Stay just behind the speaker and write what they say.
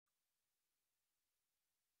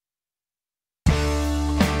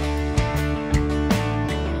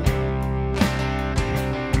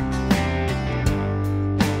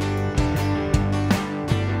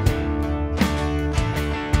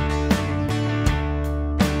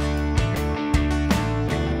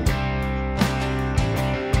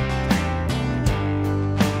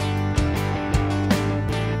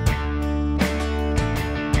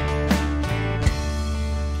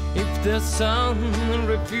the sun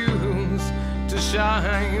refuse to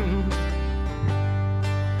shine,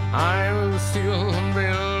 I will still be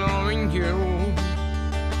loving you.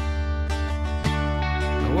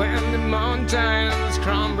 When the mountains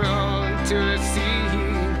crumble to the sea,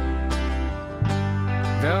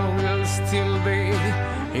 there will still be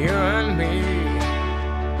you and me.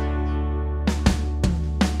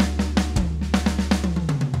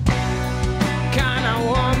 Kind of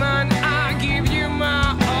woman, I give you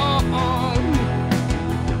my all.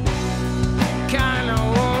 Kind of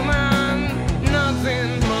woman,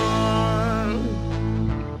 nothing more.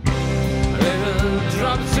 Little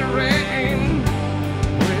drops of rain,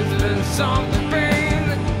 with songs of pain,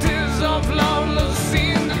 tears of love lost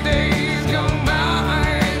in the days gone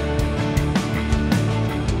by.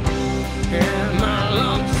 And my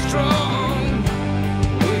love's strong,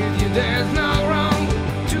 with you there's no wrong.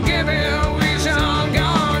 Together we shall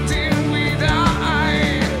go till we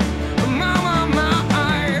die. Mama,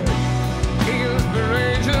 my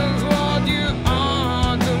inspiration's what you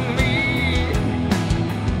are to me.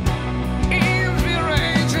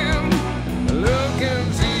 Inspiration, look and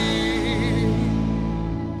see.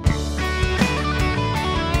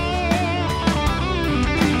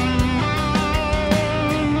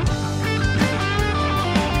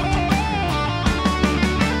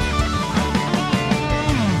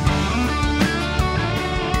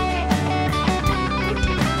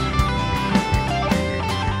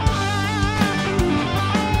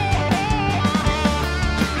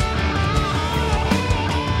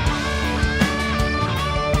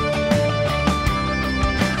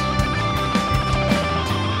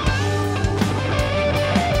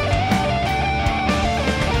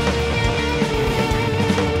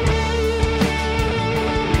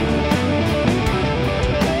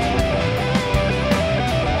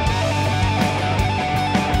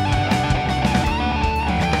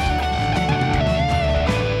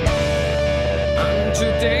 And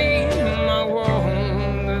today my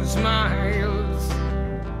world smiles.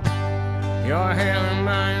 Your hair and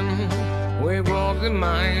mine, we walk the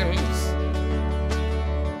miles.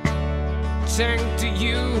 Thanks to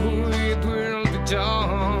you, it will be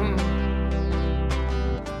done.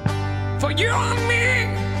 For you and me,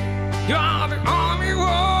 you are the only one.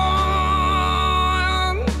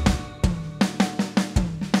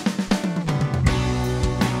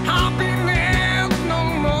 Happiness no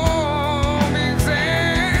more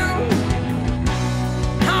missing.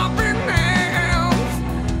 Happiness,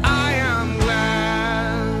 I am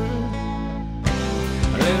glad.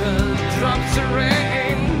 Little drops of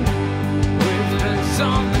rain, with the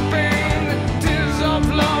songs of pain, tears of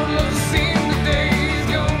love lost in the days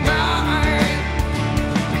gone by.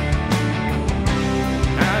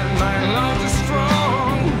 And my love is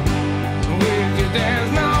strong, with you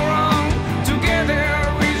there's no wrong. Together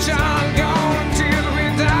we shall go until we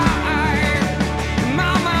die.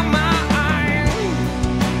 Mama, my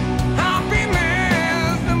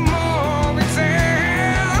happiness the more we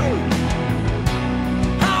sing.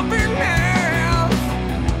 Happiness,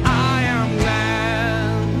 I am glad.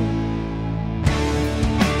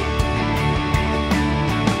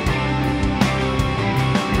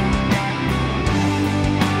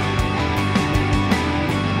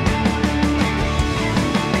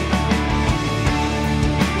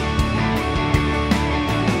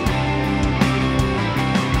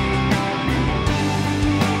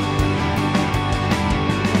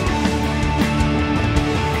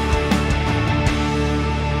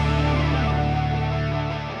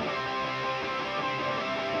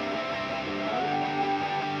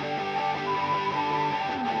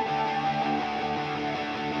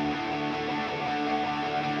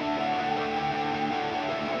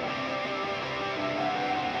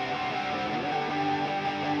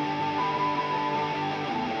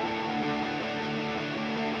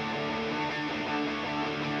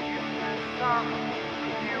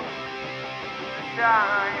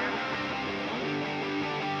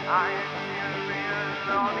 I still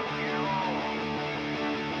belong to you.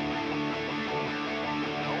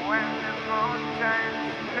 When the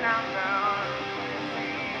mountains crumble,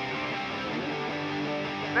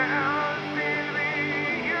 there'll still be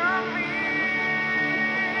you and me.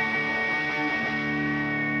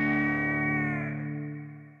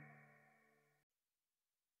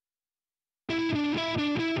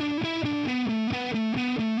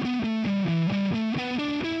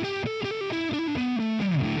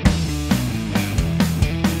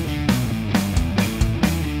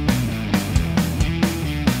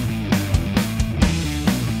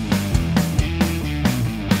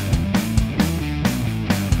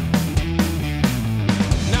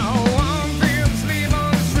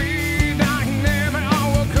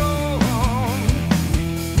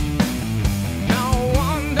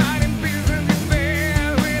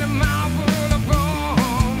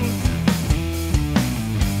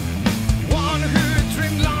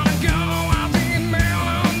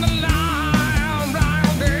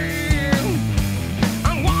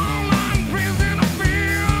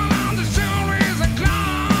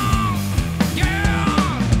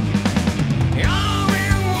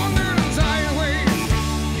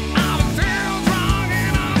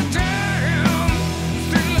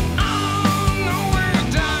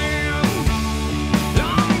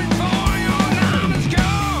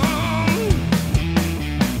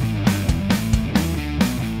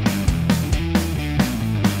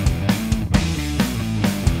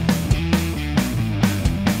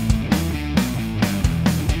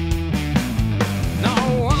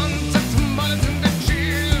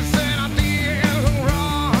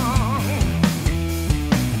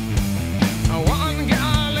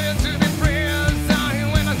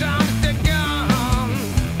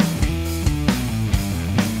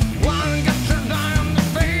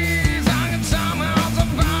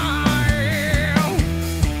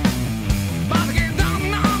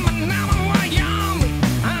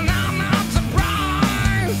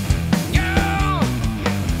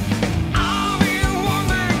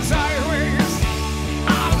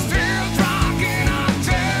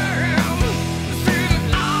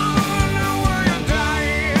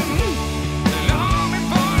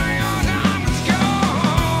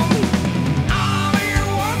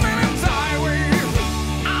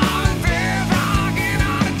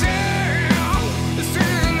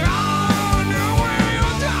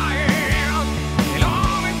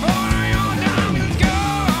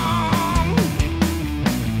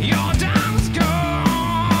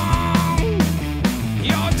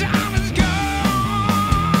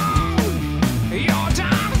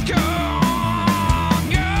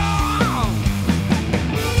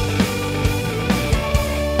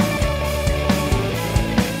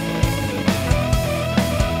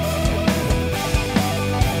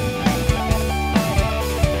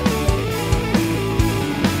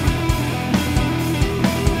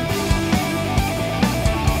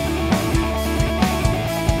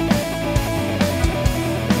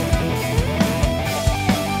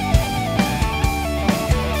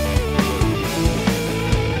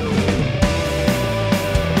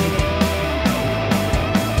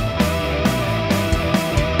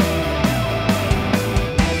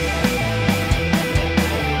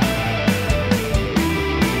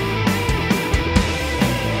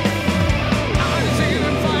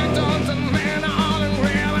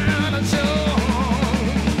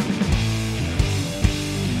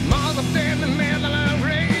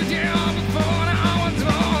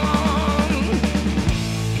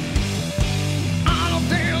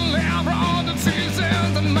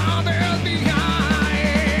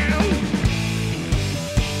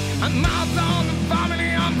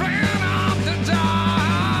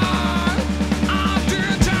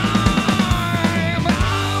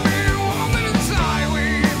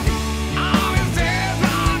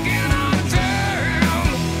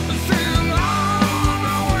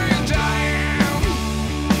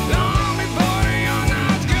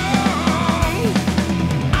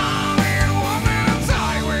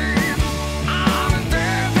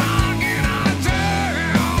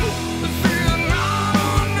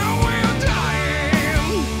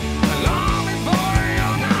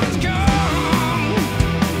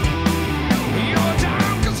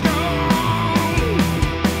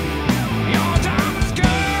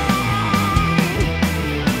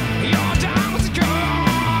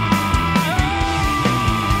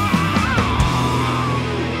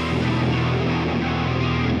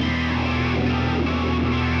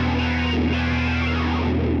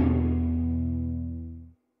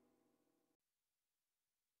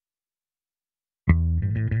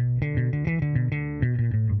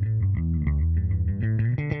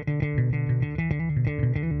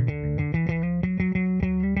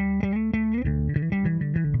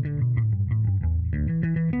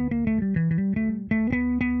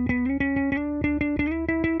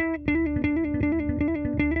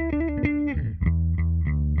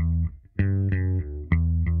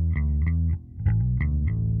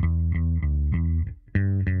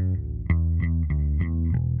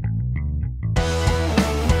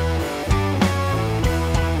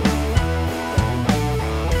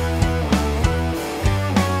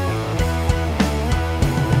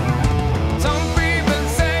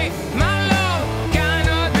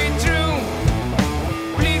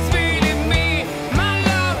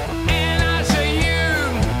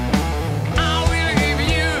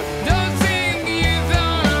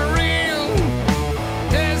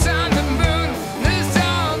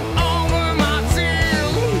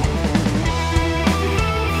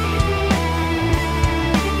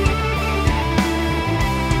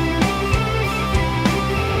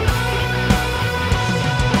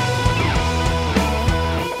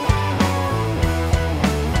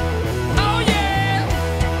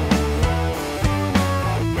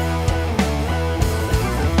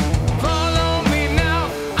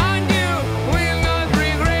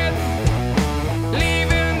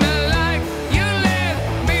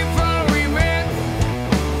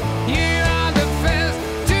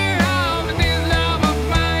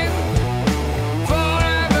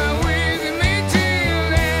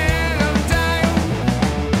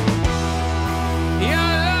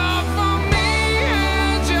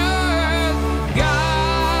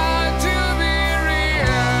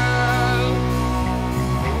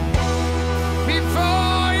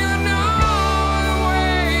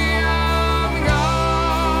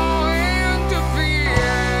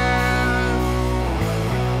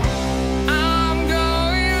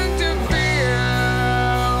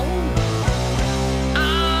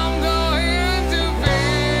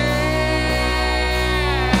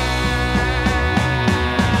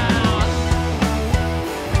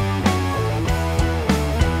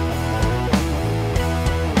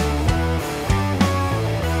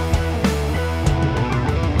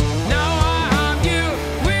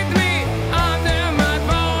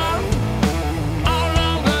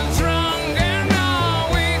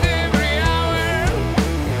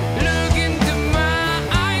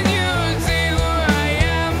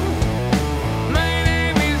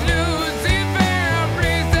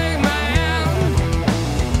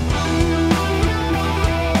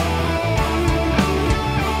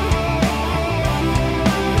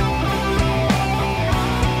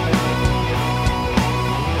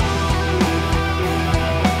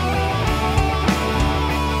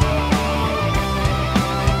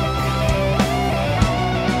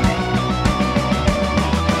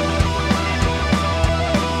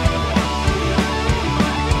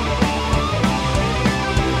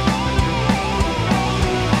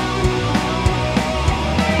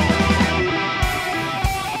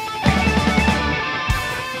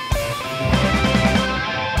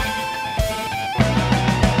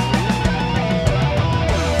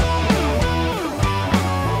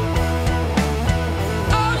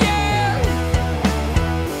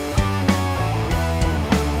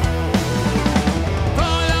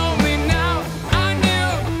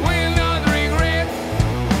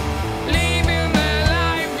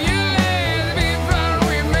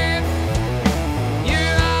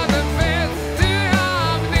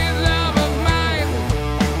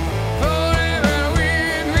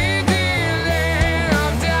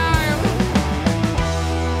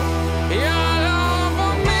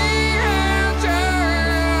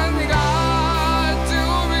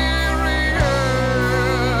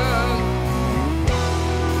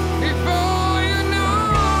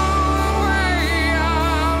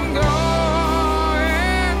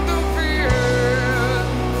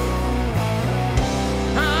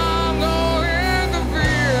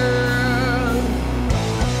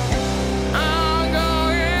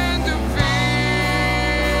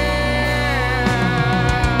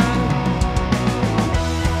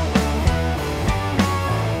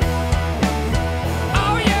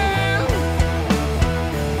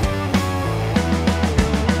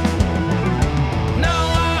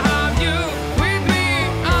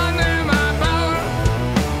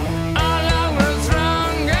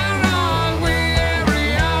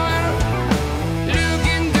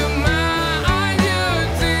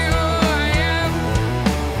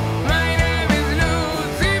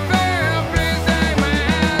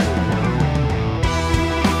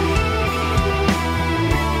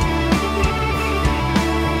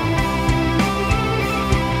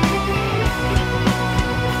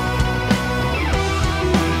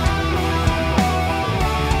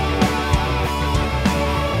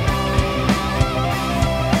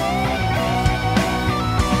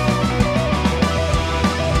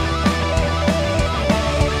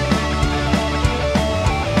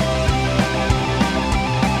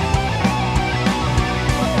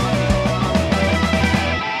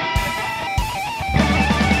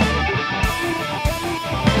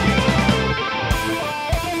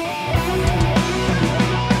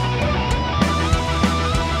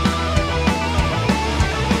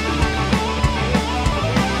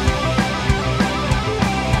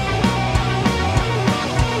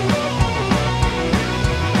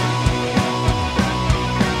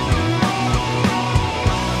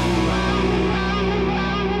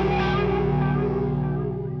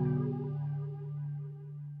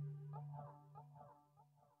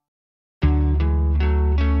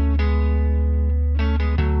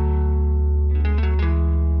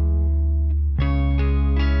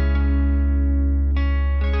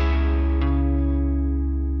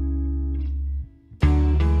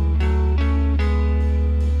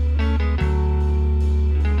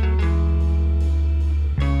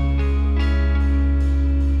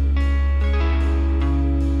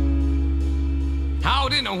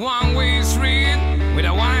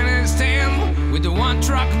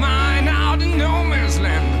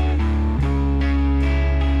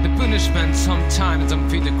 punishment sometimes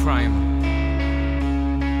unfit the crime.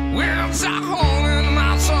 Words are holding in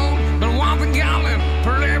my soul, but one thing I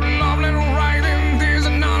for every love little writing, there's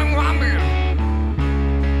another wonder.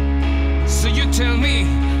 So you tell me,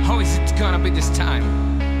 how is it gonna be this time?